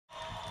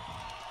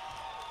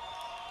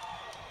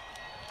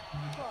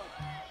Only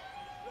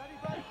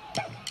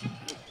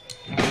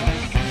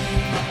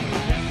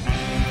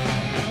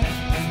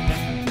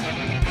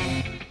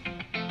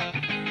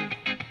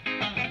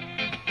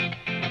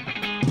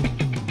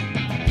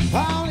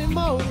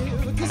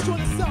motive, just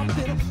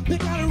 20-something.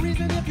 Pick out a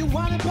reason if you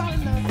want it,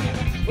 probably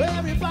nothing. Well,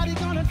 everybody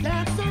gonna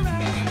dance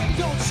around.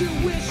 Don't you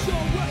wish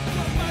your work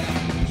was money?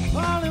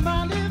 Only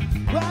minded,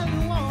 while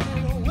you want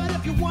it. Well,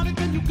 if you want it,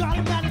 then you got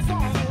it, that is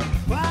on it.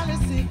 While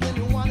it's seeking,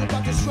 you want it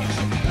about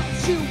destruction.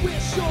 Don't you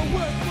wish your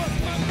work was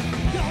money?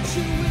 Don't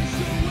you wish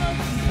your work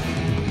was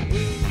money?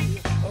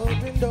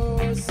 Open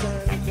doors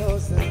and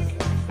close them.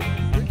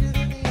 Wicked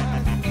in the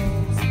eyes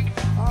closed.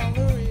 On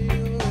the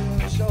real,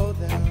 we'll show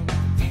them.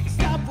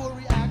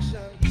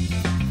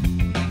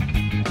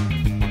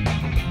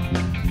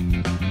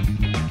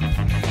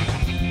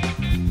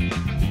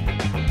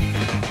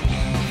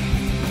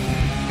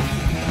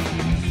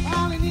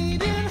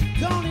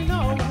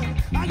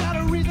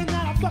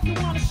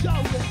 Show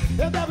it.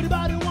 If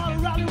everybody wanna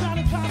rally around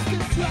and cause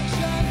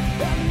destruction,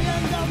 at the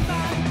end of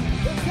night,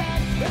 it's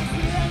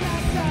the end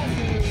outside.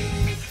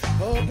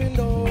 Open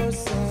doors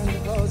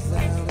and close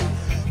them.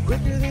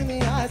 Quicker than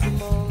the eyes